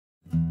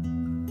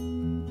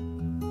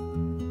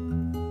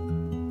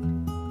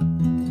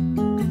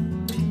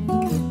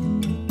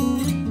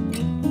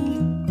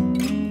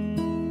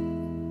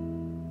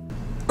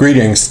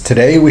Greetings.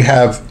 Today we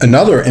have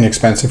another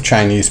inexpensive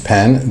Chinese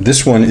pen.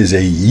 This one is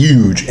a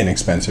huge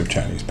inexpensive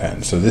Chinese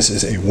pen. So this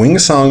is a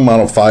Wingsung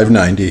Model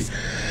 590.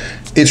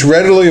 It's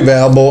readily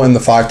available in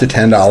the $5 to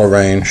 $10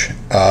 range,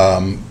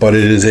 but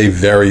it is a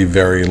very,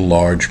 very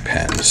large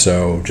pen.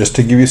 So just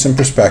to give you some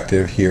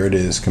perspective, here it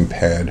is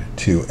compared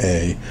to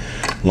a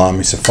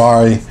Lamy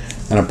Safari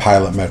and a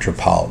Pilot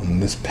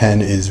Metropolitan. This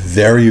pen is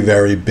very,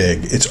 very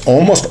big. It's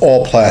almost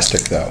all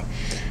plastic though.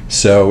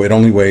 So it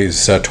only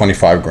weighs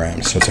 25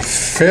 grams. So it's a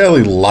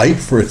fairly light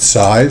for its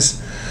size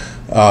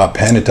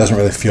pen. It doesn't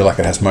really feel like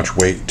it has much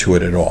weight to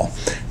it at all.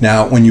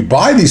 Now, when you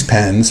buy these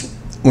pens,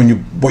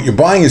 what you're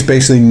buying is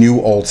basically new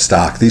old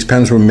stock. These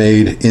pens were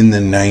made in the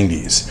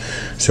 90s.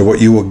 So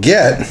what you will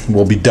get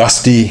will be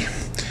dusty,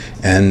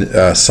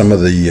 and some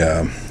of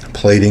the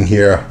plating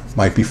here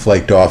might be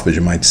flaked off, as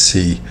you might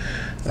see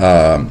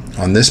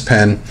on this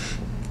pen,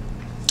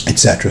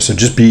 etc. So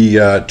just be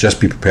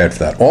prepared for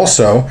that.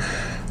 Also,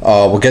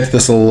 we'll get to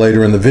this a little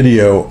later in the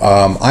video.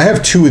 I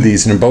have two of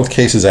these, and in both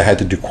cases I had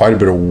to do quite a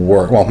bit of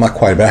work. Well, not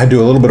quite, but I had to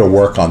do a little bit of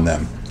work on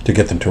them to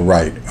get them to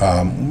write,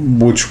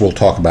 which we'll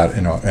talk about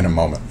in a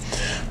moment.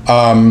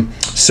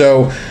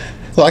 So,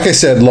 like I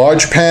said,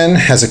 large pen,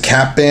 has a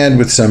cap band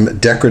with some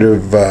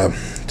decorative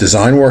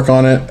design work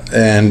on it,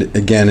 and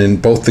again, in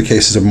both the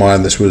cases of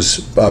mine, this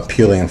was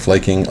peeling and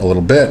flaking a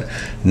little bit.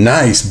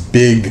 Nice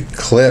big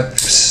clip,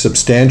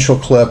 substantial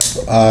clip,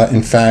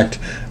 in fact,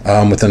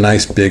 with a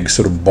nice big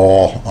sort of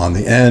ball on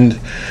the end.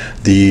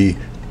 The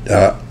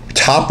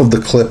top of the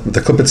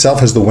clip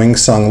itself has the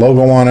Wingsung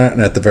logo on it,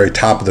 and at the very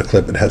top of the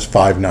clip it has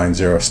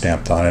 590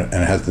 stamped on it,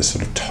 and it has this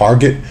sort of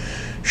target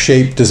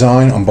shaped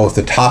design on both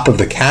the top of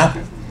the cap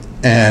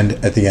and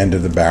at the end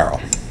of the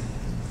barrel.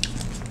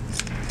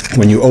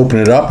 When you open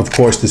it up, of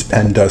course, this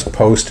pen does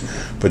post,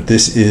 but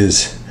this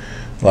is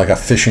like a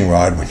fishing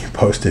rod. When you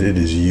post it, it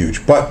is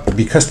huge. But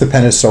because the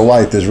pen is so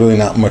light, there's really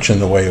not much in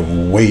the way of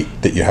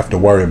weight that you have to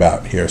worry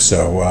about here.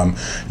 So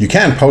you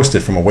can post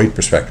it from a weight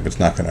perspective. It's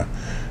not gonna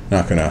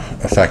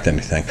affect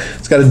anything.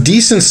 It's got a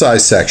decent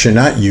sized section,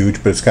 not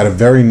huge, but it's got a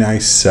very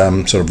nice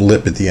sort of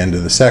lip at the end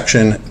of the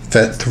section.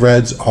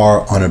 Threads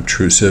are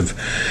unobtrusive.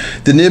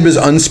 The nib is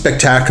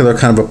unspectacular,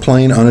 kind of a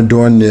plain,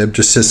 unadorned nib,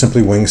 just says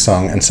simply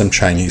Wingsung and some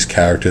Chinese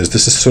characters.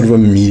 This is sort of a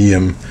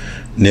medium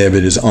nib.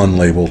 It is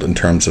unlabeled in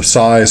terms of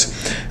size,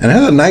 and it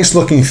has a nice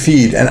looking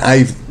feed, and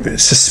I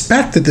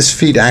suspect that this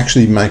feed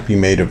actually might be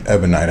made of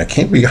ebonite. I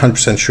can't be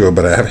 100% sure,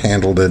 but I have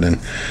handled it, and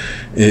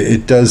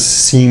it does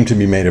seem to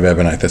be made of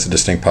ebonite. That's a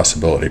distinct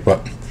possibility,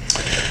 but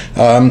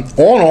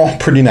all in all,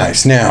 pretty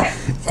nice. Now,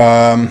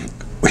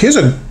 here's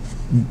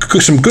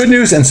some good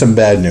news and some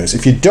bad news.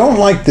 If you don't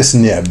like this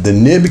nib, the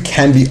nib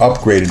can be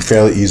upgraded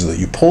fairly easily.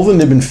 You pull the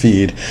nib and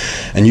feed,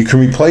 and you can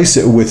replace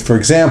it with, for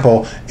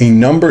example, a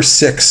number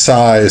 6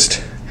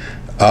 sized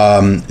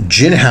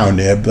Jinhao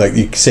nib. Like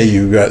you say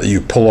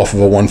you pull off of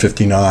a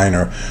 159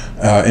 or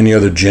any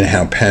other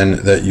Jinhao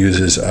pen that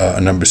uses a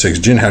number 6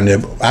 Jinhao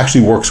nib,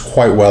 actually works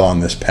quite well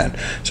on this pen.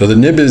 So the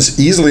nib is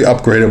easily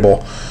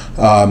upgradable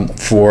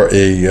for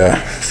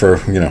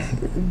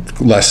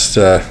less,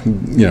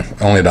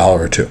 only $1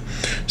 or $2.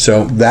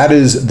 So that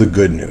is the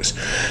good news.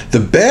 The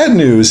bad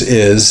news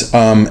is,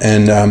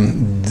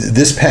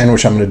 this pen,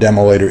 which I'm going to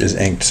demo later, is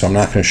inked, so I'm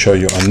not going to show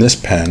you on this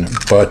pen,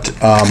 but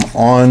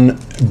on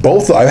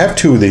both, I have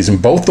two of these,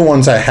 and both the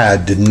ones I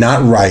had did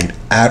not write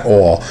at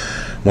all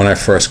when I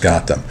first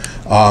got them.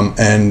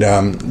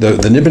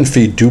 The nib and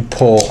feed do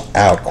pull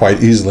out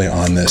quite easily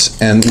on this,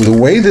 and the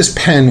way this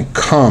pen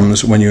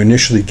comes when you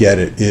initially get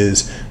it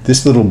is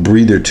this little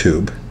breather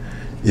tube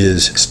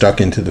is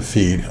stuck into the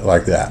feed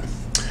like that.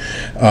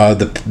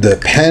 The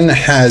pen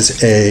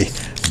has a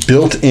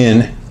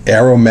built-in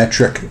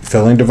aerometric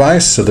filling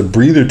device, so the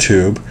breather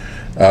tube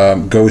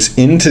goes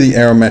into the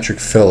aerometric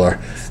filler,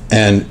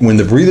 and when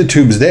the breather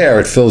tube's there,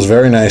 it fills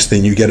very nicely,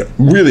 and you get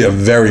really a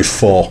very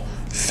full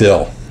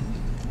fill.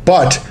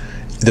 But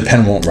the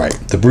pen won't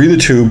write. The breather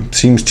tube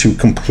seems to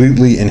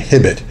completely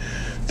inhibit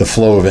the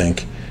flow of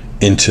ink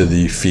into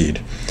the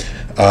feed.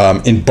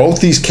 In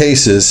both these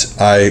cases,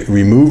 I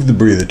removed the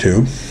breather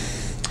tube.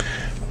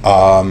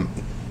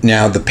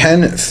 Now the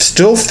pen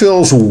still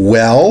fills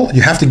well.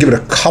 You have to give it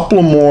a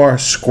couple more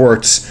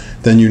squirts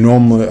than you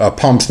normally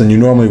pumps than you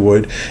normally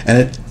would, and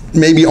it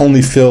maybe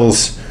only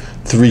fills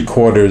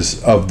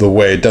 3/4 of the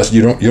way. It does.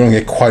 You don't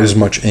get quite as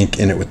much ink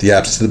in it with the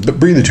absence of the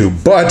breather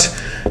tube, but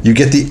you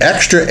get the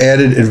extra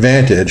added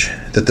advantage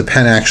that the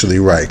pen actually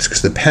writes,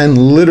 because the pen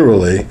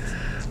literally,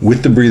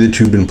 with the breather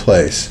tube in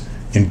place,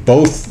 in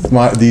both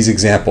these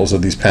examples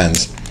of these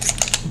pens,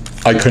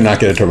 I could not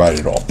get it to write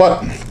at all.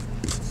 But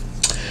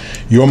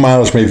your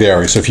mileage may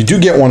vary, so if you do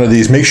get one of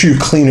these, make sure you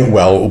clean it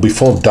well. It will be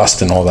full of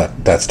dust and all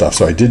that stuff.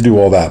 So I did do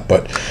all that,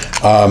 but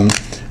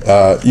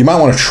you might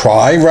want to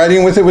try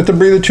writing with it with the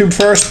breather tube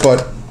first,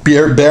 but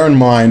bear in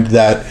mind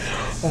that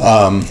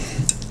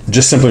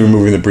just simply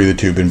removing the breather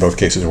tube in both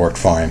cases worked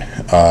fine.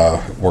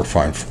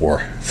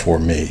 For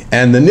me.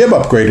 And the nib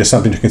upgrade is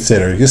something to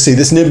consider. You can see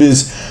this nib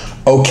is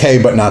okay,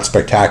 but not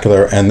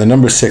spectacular, and the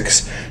number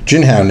 6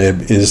 Jinhao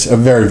nib is a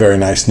very, very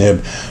nice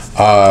nib.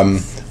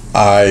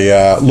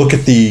 I look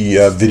at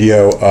the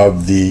video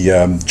of the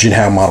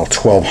Jinhao Model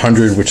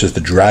 1200, which is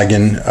the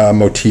dragon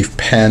motif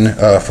pen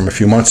from a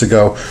few months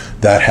ago.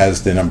 That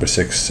has the number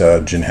 6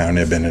 Jinhao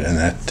nib in it, and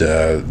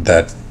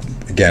that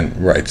again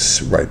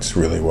writes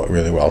really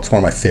well. It's one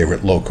of my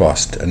favorite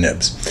low-cost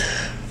nibs.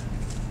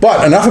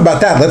 But enough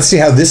about that. Let's see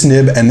how this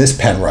nib and this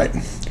pen write,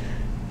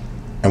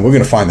 and we're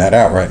going to find that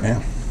out right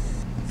now,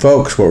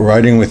 folks. What we're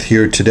writing with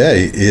here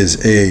today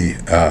is a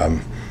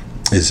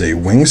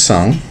Wing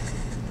Sung.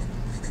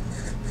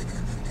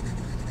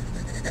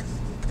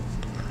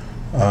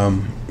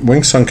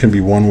 Wing Sung can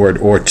be one word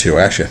or two.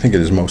 Actually, I think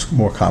it is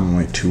more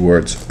commonly 2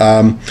 words.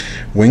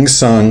 Wing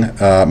Sung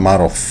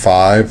Model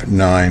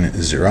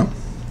 590,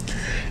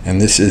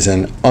 and this is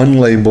an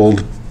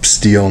unlabeled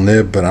steel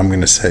nib, but I'm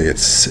going to say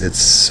it's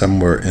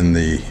somewhere in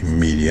the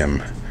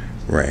medium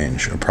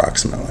range,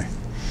 approximately.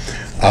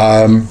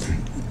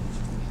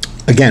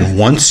 Again,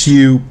 once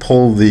you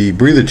pull the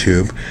breather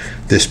tube,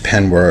 this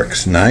pen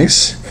works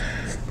nice.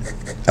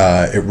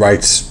 It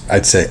writes,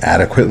 I'd say,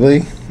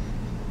 adequately.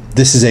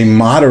 This is a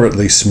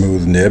moderately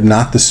smooth nib,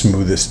 not the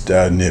smoothest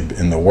nib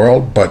in the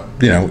world, but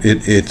you know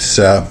it's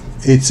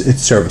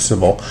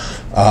serviceable.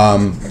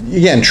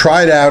 Again,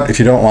 try it out. If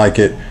you don't like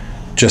it,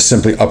 just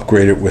simply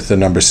upgrade it with the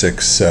number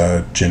 6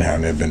 Jinhao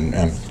nib,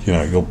 and you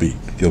know you'll be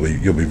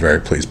very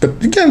pleased.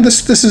 But again,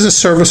 this is a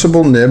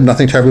serviceable nib.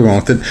 Nothing terribly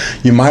wrong with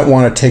it. You might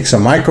want to take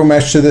some micro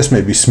mesh to this,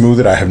 maybe smooth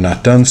it. I have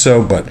not done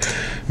so, but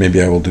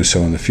maybe I will do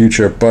so in the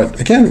future. But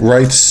again,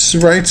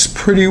 writes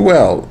pretty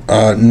well.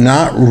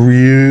 Not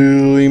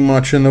really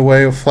much in the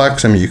way of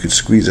flex. I mean, you could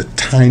squeeze a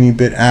tiny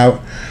bit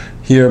out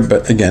here,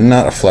 but again,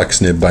 not a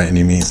flex nib by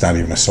any means, not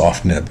even a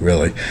soft nib,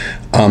 really.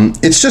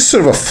 It's just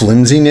sort of a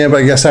flimsy nib,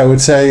 I guess I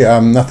would say.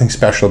 Nothing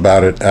special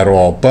about it at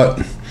all,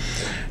 but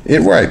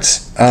it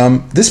writes.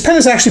 This pen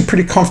is actually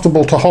pretty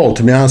comfortable to hold,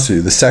 to be honest with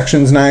you. The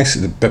section's nice,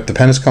 the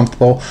pen is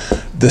comfortable.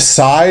 The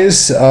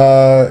size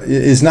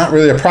is not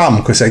really a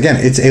problem, because again,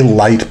 it's a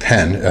light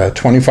pen,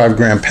 25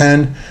 gram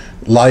pen,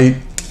 light.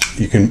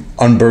 You can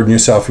unburden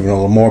yourself even a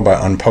little more by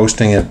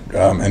unposting it,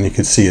 and you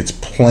can see it's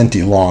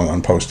plenty long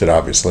unposted,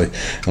 obviously.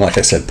 And like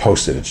I said,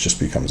 posted, it just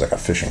becomes like a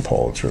fishing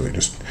pole. It's really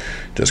just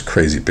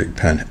crazy big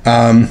pen.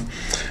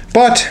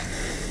 But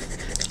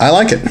I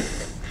like it.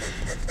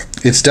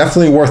 It's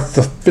definitely worth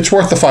the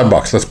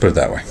 $5. Let's put it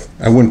that way.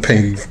 I wouldn't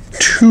pay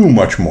too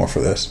much more for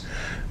this,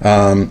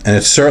 and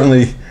it's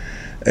certainly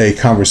a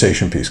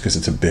conversation piece because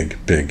it's a big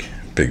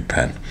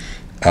pen.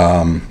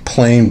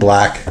 Plain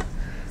black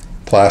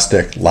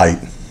plastic, light.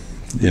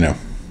 You know,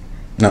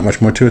 not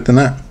much more to it than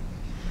that.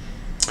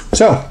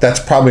 So that's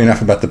probably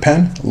enough about the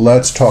pen.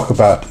 Let's talk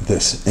about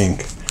this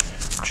ink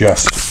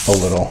just a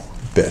little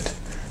bit.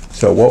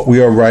 So what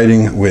we are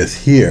writing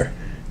with here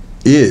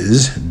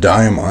is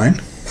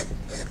Diamine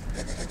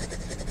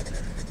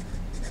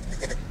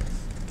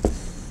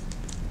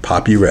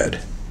Poppy Red.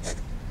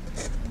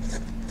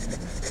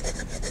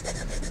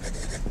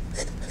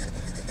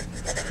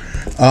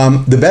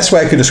 The best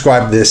way I could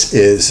describe this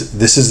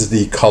is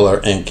the color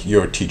ink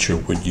your teacher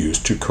would use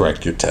to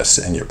correct your tests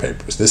and your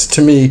papers. This,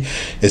 to me,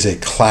 is a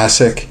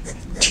classic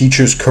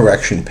teacher's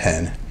correction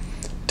pen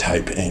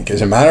type ink.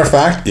 As a matter of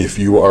fact, if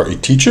you are a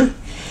teacher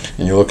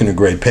and you're looking to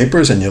grade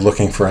papers and you're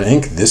looking for an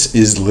ink, this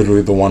is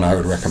literally the one I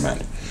would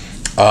recommend,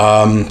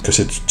 because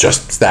it's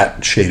just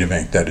that shade of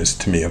ink that is,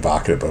 to me,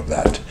 evocative of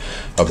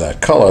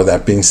that color.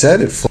 That being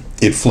said,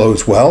 it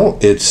flows well.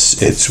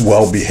 It's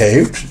well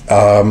behaved.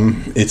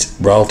 It's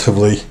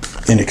relatively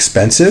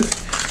inexpensive.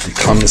 It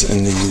comes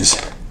in these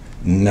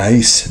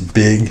nice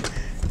big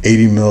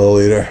 80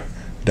 milliliter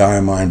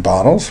Diamine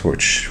bottles,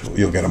 which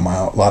you'll get a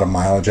lot of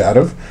mileage out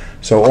of.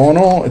 So all in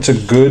all, it's a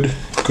good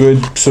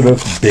sort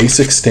of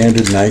basic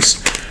standard,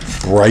 nice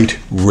bright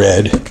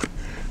red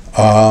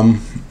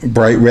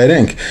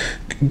ink.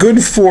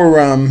 Good for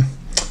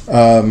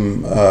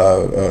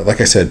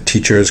like I said,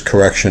 teachers,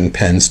 correction,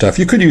 pen stuff.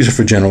 You could use it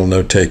for general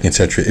note taking,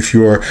 etc. If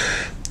you're,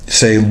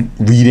 say,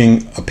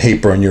 reading a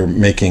paper and you're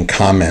making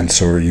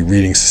comments, or you're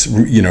reading,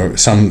 you know,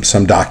 some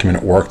document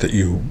at work that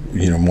you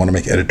want to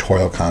make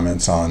editorial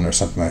comments on, or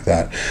something like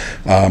that.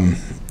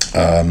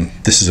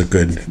 This is a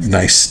good,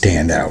 nice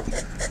standout,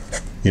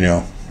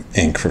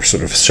 ink for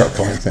sort of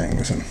circling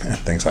things and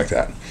things like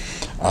that.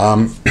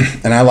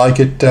 And I like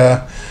it.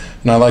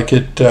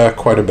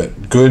 Quite a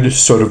bit. Good,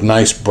 sort of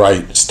nice,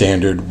 bright,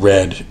 standard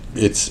red.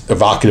 It's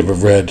evocative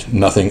of red,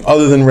 nothing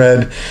other than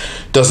red.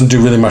 Doesn't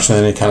do really much with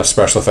any kind of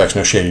special effects,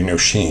 no shading, no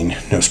sheen,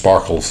 no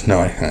sparkles,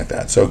 no anything like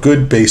that. So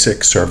good,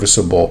 basic,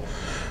 serviceable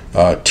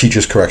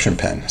teacher's correction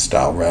pen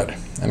style red,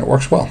 and it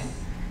works well.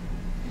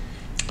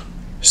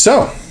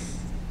 So,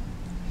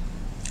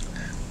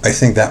 I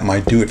think that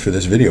might do it for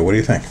this video. What do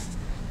you think?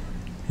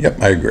 Yep,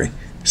 I agree.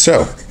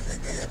 So,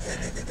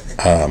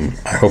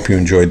 I hope you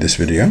enjoyed this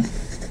video.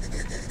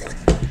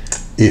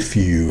 If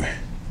you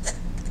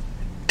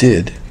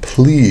did,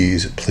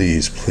 please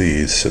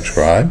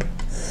subscribe.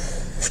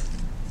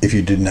 If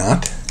you did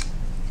not,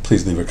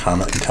 please leave a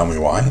comment and tell me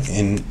why.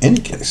 In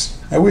any case,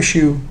 I wish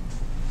you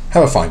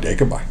have a fine day.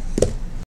 Goodbye.